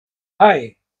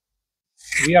Hi,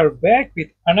 we are back with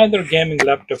another gaming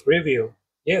laptop review.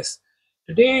 Yes,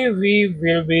 today we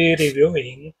will be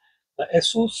reviewing the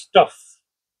Asus Tuf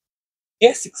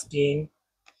A16,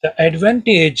 the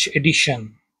Advantage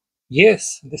Edition.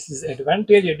 Yes, this is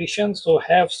Advantage Edition, so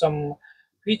have some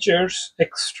features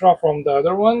extra from the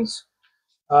other ones.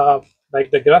 Uh, like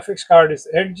the graphics card is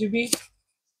 8 GB,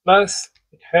 plus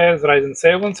it has Ryzen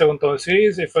 7 7000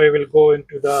 series. If I will go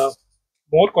into the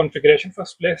more configuration,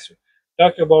 first let's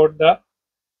talk about the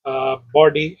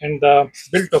body and the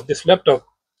build of this laptop.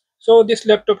 So this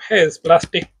laptop has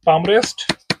plastic palm rest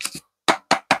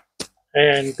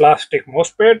and plastic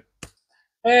mousepad,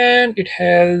 and it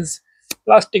has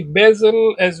plastic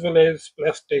bezel as well as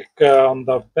plastic on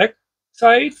the back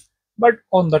side. But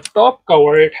on the top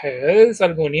cover, it has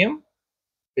aluminum,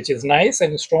 which is nice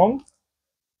and strong.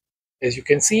 As you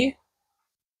can see,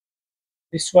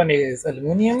 this one is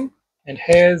aluminum and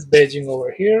has badging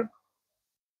over here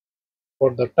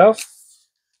for the tough.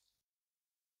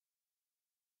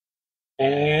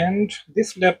 And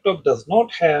this laptop does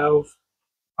not have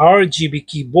RGB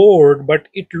keyboard, but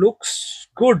it looks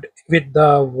good with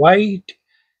the white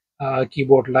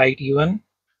keyboard light. Even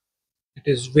it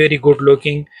is very good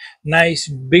looking, nice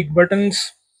big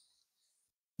buttons,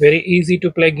 very easy to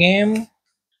play game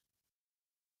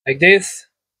like this,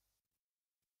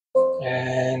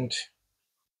 and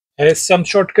has some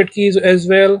shortcut keys as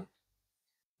well,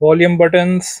 volume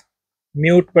buttons,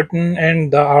 mute button,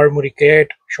 and the armory cat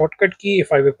shortcut key.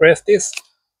 If I will press this,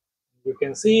 you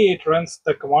can see it runs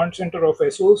the command center of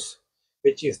Asus,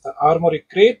 which is the armory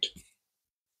crate.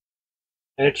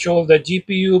 And it shows the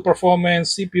GPU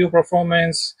performance, CPU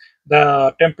performance,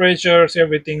 the temperatures,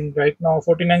 everything. Right now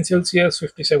 49 Celsius,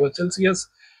 57 Celsius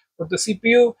for the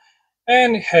CPU,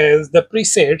 and it has the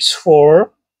presets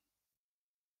for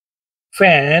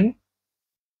fan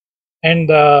and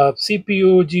the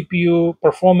CPU GPU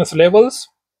performance levels.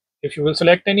 If you will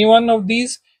select any one of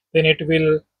these, then it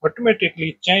will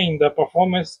automatically change the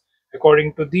performance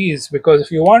according to these. Because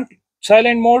if you want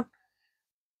silent mode,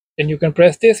 then you can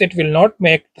press this, it will not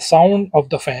make the sound of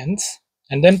the fans.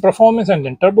 And then performance, and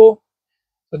then turbo.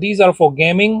 So these are for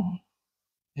gaming,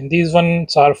 and these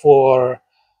ones are for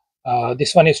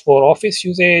this one is for office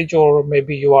usage, or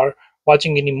maybe you are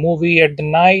watching any movie at the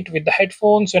night with the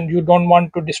headphones and you don't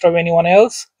want to disturb anyone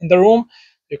else in the room.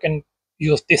 You can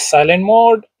use this silent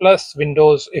mode. Plus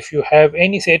Windows, if you have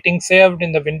any settings saved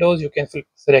in the Windows, you can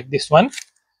select this one.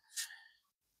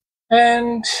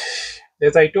 And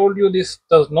as I told you, this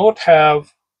does not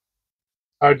have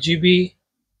RGB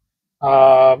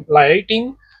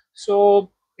lighting,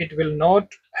 so it will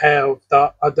not have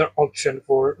the other option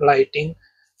for lighting,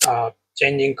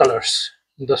 changing colors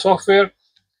in the software.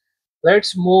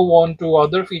 Let's move on to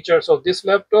other features of this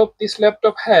laptop. This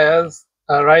laptop has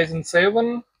a Ryzen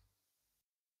 7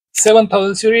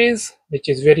 7000 series, which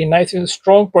is very nice and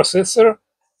strong processor,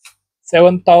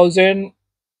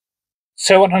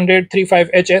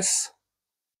 7735HS.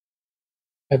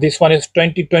 This one is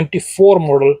 2024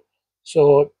 model,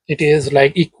 so it is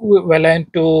like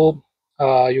equivalent to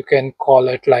you can call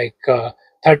it like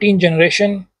 13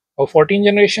 generation or 14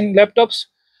 generation laptops.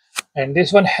 And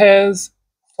this one has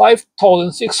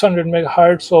 5600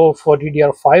 megahertz of for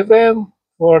DDR5 RAM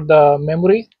for the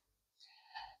memory.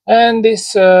 And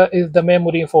this is the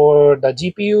memory for the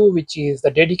GPU, which is the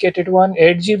dedicated one,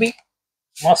 8 GB,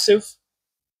 massive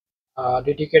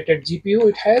dedicated GPU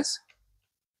it has.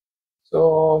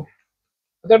 So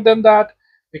other than that,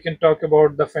 we can talk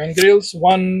about the fan grills.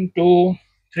 1, 2,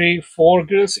 3, 4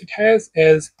 grills it has,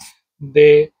 as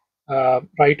they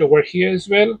right over here as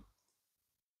well.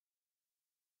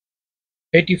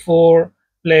 84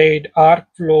 blade arc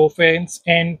flow fans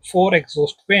and 4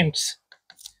 exhaust vents.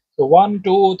 So 1,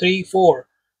 2, 3, 4.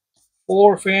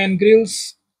 4 fan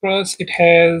grills, plus it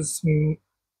has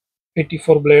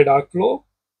 84 blade arc flow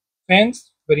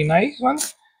fans, very nice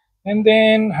ones. And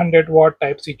then 100-watt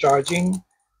Type C charging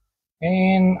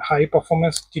and high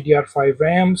performance DDR5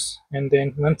 RAMs, and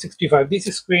then 165. This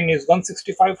screen is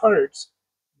 165 Hz.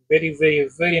 Very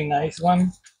nice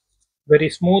one, very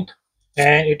smooth,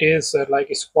 and it is like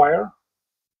a square.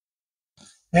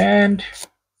 And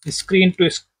screen to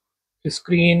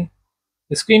screen,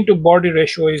 the screen to body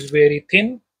ratio is very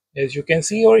thin, as you can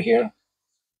see over here.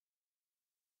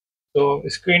 So the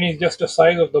screen is just the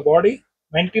size of the body,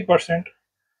 90%,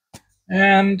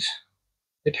 and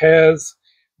it has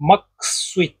mux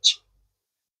switch,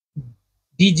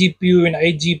 DGPU and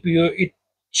iGPU. It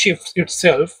shifts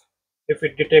itself if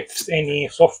it detects any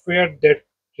software that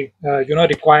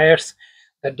requires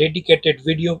the dedicated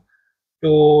video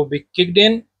to be kicked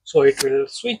in. so it will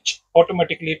switch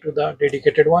automatically to the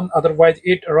dedicated one. Otherwise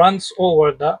it runs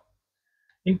over the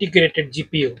integrated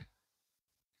GPU,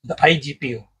 the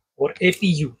iGPU or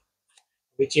APU,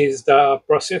 which is the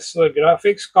processor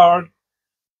graphics card,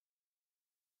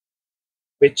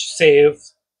 which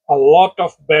saves a lot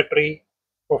of battery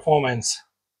performance,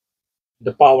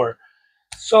 the power.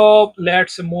 So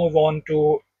let's move on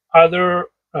to other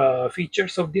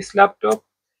features of this laptop.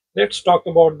 Let's talk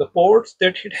about the ports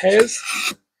that it has.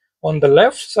 On the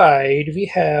left side, we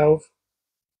have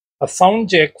a sound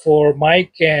jack for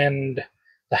mic and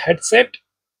the headset.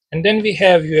 And then we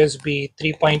have USB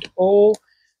 3.0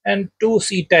 and two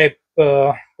C-type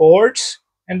ports,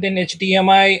 and then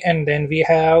HDMI, and then we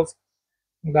have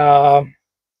the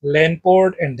LAN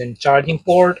port and then charging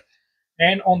port.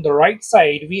 And on the right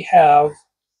side, we have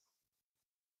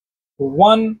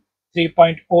one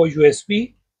 3.0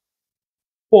 USB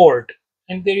port,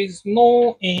 and there is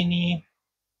no any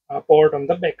port on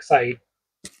the back side.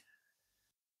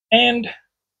 And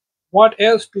what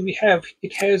else do we have?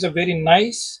 It has a very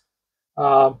nice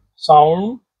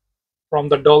sound from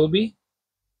the Dolby,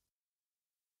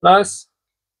 plus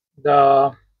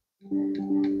the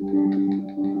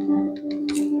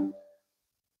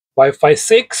Wi-Fi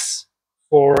 6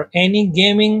 for any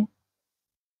gaming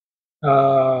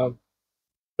uh,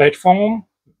 platform.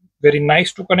 Very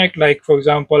nice to connect, like for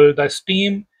example the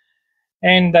Steam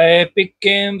and the Epic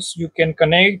games you can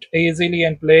connect easily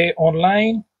and play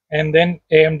online. And then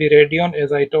AMD Radeon,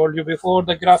 as I told you before,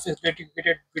 the graphics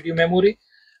dedicated video memory.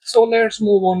 So let's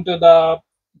move on to the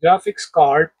graphics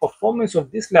card performance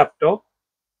of this laptop.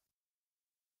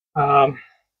 Um,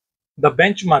 the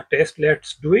benchmark test,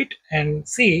 let's do it and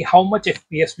see how much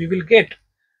FPS we will get.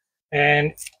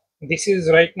 And this is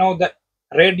right now the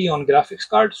Radeon graphics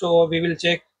card, so we will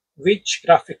check which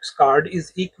graphics card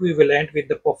is equivalent with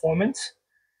the performance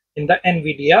in the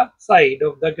NVIDIA side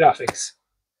of the graphics.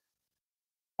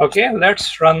 Okay,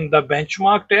 let's run the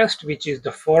benchmark test, which is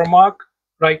the 4 mark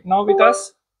right now with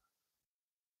us.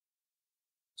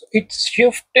 So it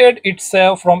shifted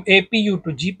itself from APU to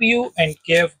GPU and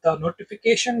gave the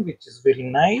notification, which is very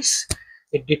nice.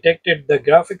 It detected the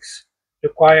graphics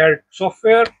required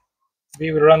software.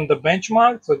 We will run the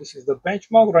benchmark. So this is the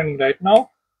benchmark running right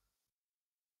now.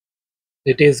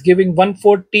 It is giving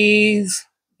 140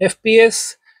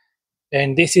 FPS,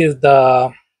 and this is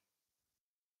the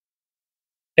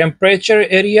temperature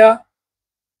area.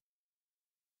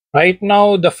 Right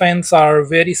now the fans are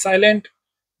very silent,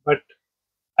 but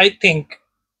I think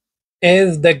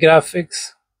as the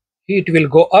graphics heat will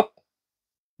go up,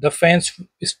 the fan's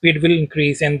speed will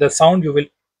increase and the sound you will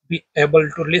be able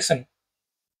to listen.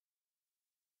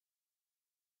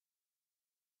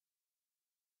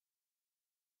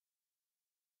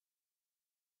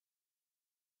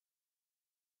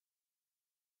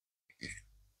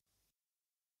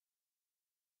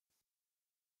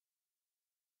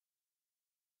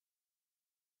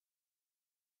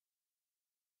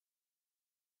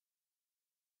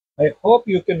 I hope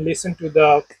you can listen to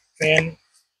the fan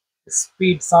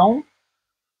speed sound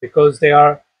because they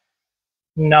are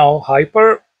now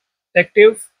hyper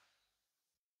active,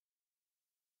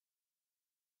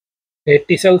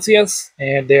 80 Celsius,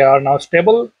 and they are now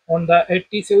stable on the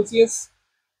 80 Celsius.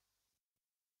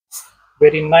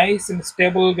 Very nice and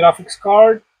stable graphics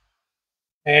card.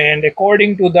 And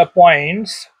according to the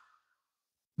points,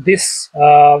 this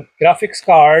graphics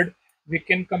card we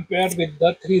can compare with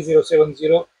the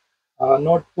 3070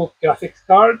 notebook graphics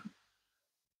card,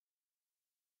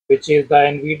 which is the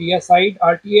NVIDIA side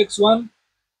RTX one,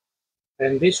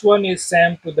 and this one is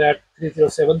same to that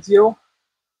 3070.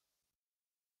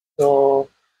 So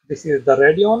this is the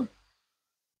Radeon,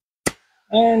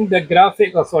 and the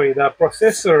the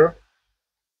processor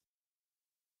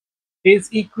is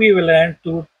equivalent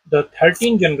to the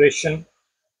 13th generation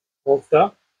of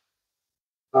the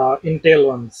Intel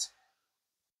ones,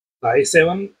 the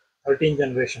i7 13th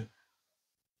generation.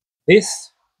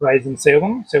 This Ryzen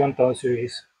 7 7000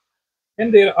 series.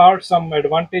 And there are some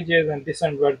advantages and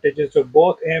disadvantages of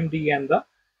both AMD and the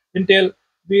Intel.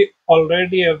 We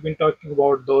already have been talking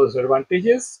about those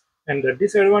advantages and the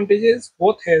disadvantages.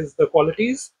 Both has the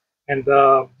qualities and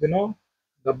the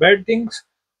the bad things,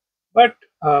 but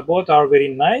both are very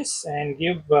nice and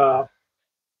give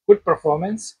good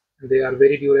performance. They are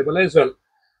very durable as well.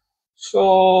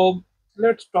 So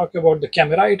let's talk about the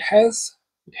camera. It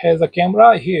has a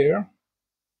camera here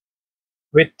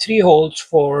with three holes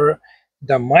for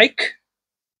the mic.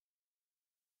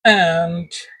 And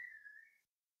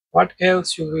what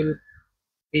else you will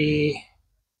be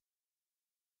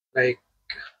like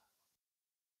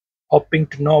hoping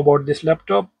to know about this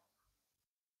laptop?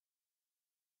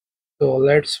 So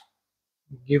let's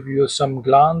give you some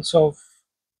glance of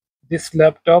this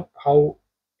laptop, how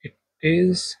it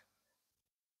is.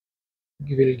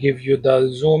 We will give you the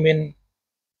zoom in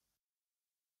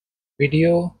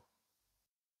video.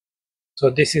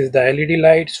 So this is the LED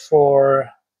lights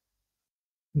for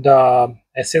the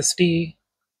SSD,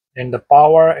 and the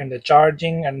power and the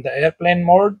charging and the airplane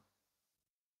mode,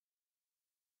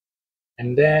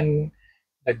 and then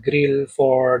the grill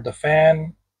for the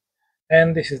fan,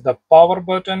 and this is the power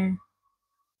button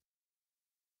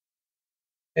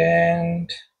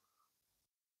and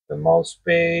the mouse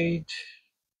page.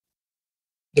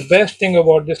 The best thing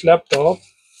about this laptop,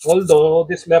 although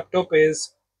this laptop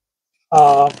is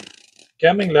a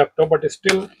gaming laptop, but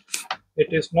still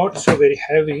it is not so very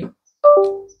heavy.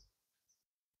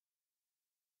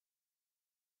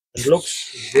 It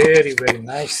looks very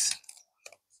nice.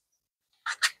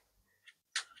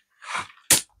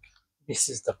 This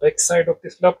is the back side of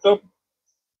this laptop.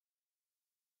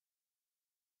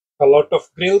 A lot of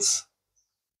grills.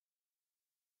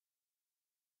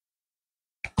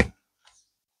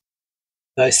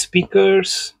 The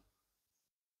speakers,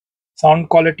 sound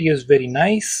quality is very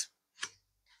nice.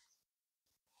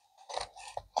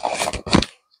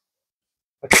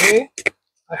 Okay,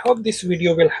 I hope this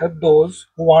video will help those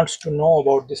who wants to know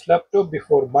about this laptop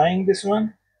before buying this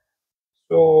one.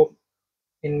 So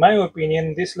in my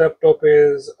opinion, this laptop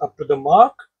is up to the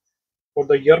mark for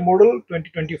the year model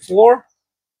 2024,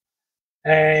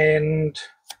 and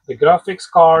the graphics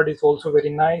card is also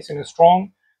very nice and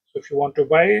strong. So if you want to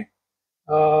buy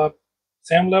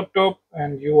same laptop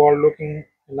and you are looking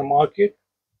in the market,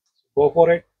 go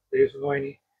for it. There is no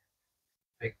any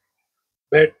like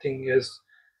bad thing as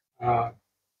uh,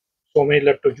 so many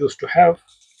laptops used to have.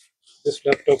 This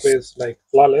laptop is like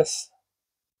flawless,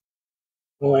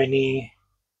 no any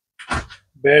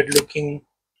bad looking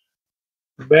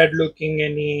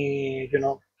any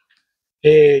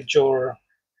edge or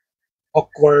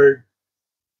awkward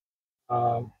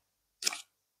um,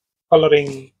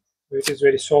 coloring. It is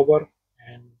very sober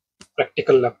and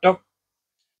practical laptop.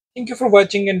 Thank you for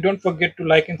watching, and don't forget to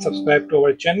like and subscribe to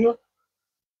our channel,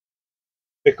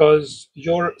 because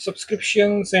your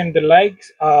subscriptions and the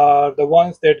likes are the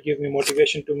ones that give me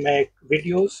motivation to make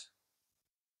videos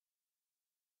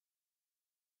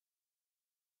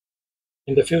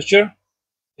in the future.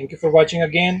 Thank you for watching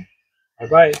again. Bye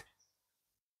bye.